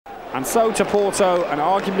And so to Porto, and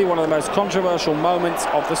arguably one of the most controversial moments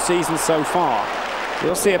of the season so far.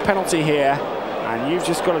 We'll see a penalty here, and you've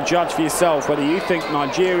just got to judge for yourself whether you think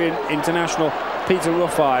Nigerian international Peter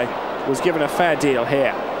Rufai was given a fair deal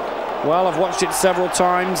here. Well, I've watched it several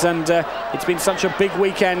times, and it's been such a big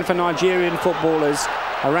weekend for Nigerian footballers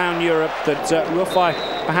around Europe that Rufai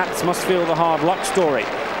perhaps must feel the hard luck story.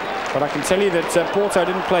 But I can tell you that Porto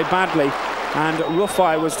didn't play badly, and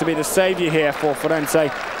Rufai was to be the saviour here for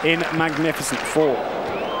Farense in magnificent form.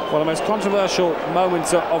 Well, the most controversial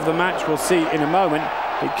moment of the match we'll see in a moment.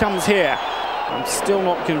 It comes here. I'm still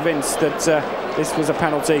not convinced that this was a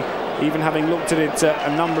penalty, even having looked at it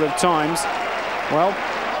a number of times. Well,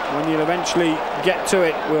 when you eventually get to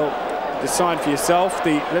it, we'll decide for yourself.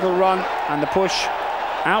 The little run and the push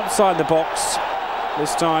outside the box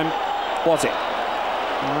this time, was it?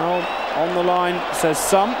 Well, on the line says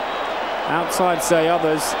some, outside say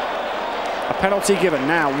others. A penalty given.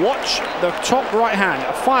 Now watch the top right hand,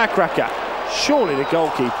 a firecracker. Surely the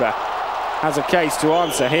goalkeeper has a case to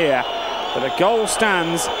answer here, but a goal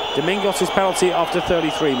stands. Domingos' penalty after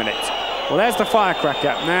 33 minutes. Well, there's the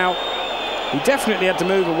firecracker. Now he definitely had to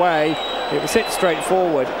move away. It was hit straight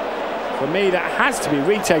forward. For me, that has to be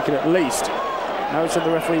retaken at least. No, said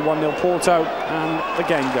the referee. 1-0 Porto, and the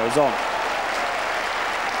game goes on.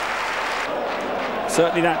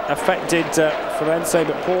 Certainly that affected Farense,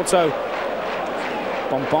 but Porto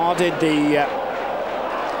bombarded the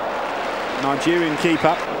Nigerian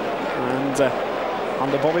keeper, and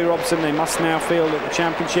under Bobby Robson they must now feel that the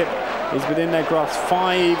championship is within their grasp.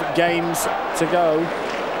 5 games to go.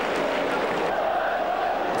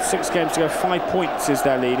 6 games to go, 5 points is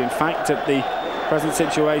their lead, in fact, at the present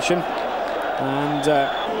situation. And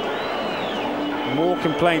more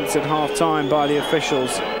complaints at half-time by the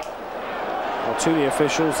officials, or to the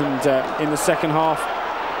officials, and in the second half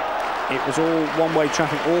it was all one-way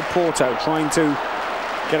traffic, all Porto trying to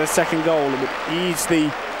get a second goal. It would ease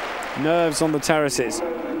the nerves on the terraces.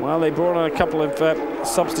 Well, they brought on a couple of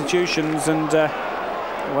substitutions, and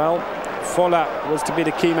well, Folha was to be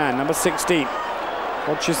the key man, number 16.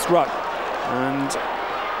 Watch his run, and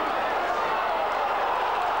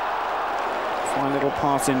fine little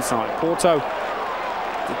pass inside. Porto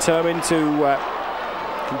determined to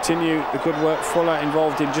continue the good work. Folha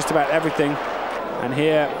involved in just about everything, and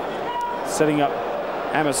here setting up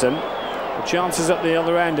Emerson. The chances at the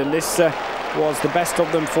other end, and this was the best of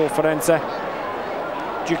them for Farense.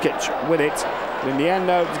 Djukic with it. But in the end,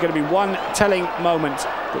 though, there's going to be one telling moment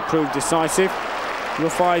that proved decisive.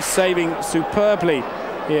 Rufai saving superbly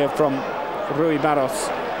here from Rui Barros.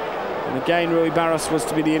 And again, Rui Barros was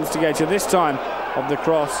to be the instigator this time of the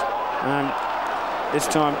cross, and this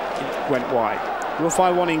time it went wide.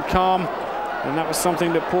 Rufai wanting calm, and that was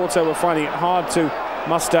something that Porto were finding it hard to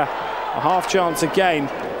muster. A half chance again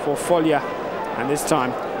for Folha, and this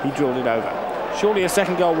time he drilled it over. Surely a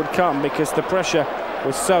second goal would come, because the pressure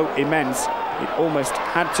was so immense. It almost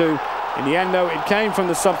had to. In the end, though, it came from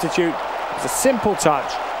the substitute. It was a simple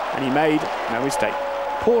touch, and he made no mistake.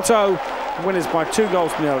 Porto winners by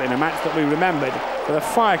 2-0 in a match that we remembered for the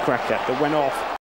firecracker that went off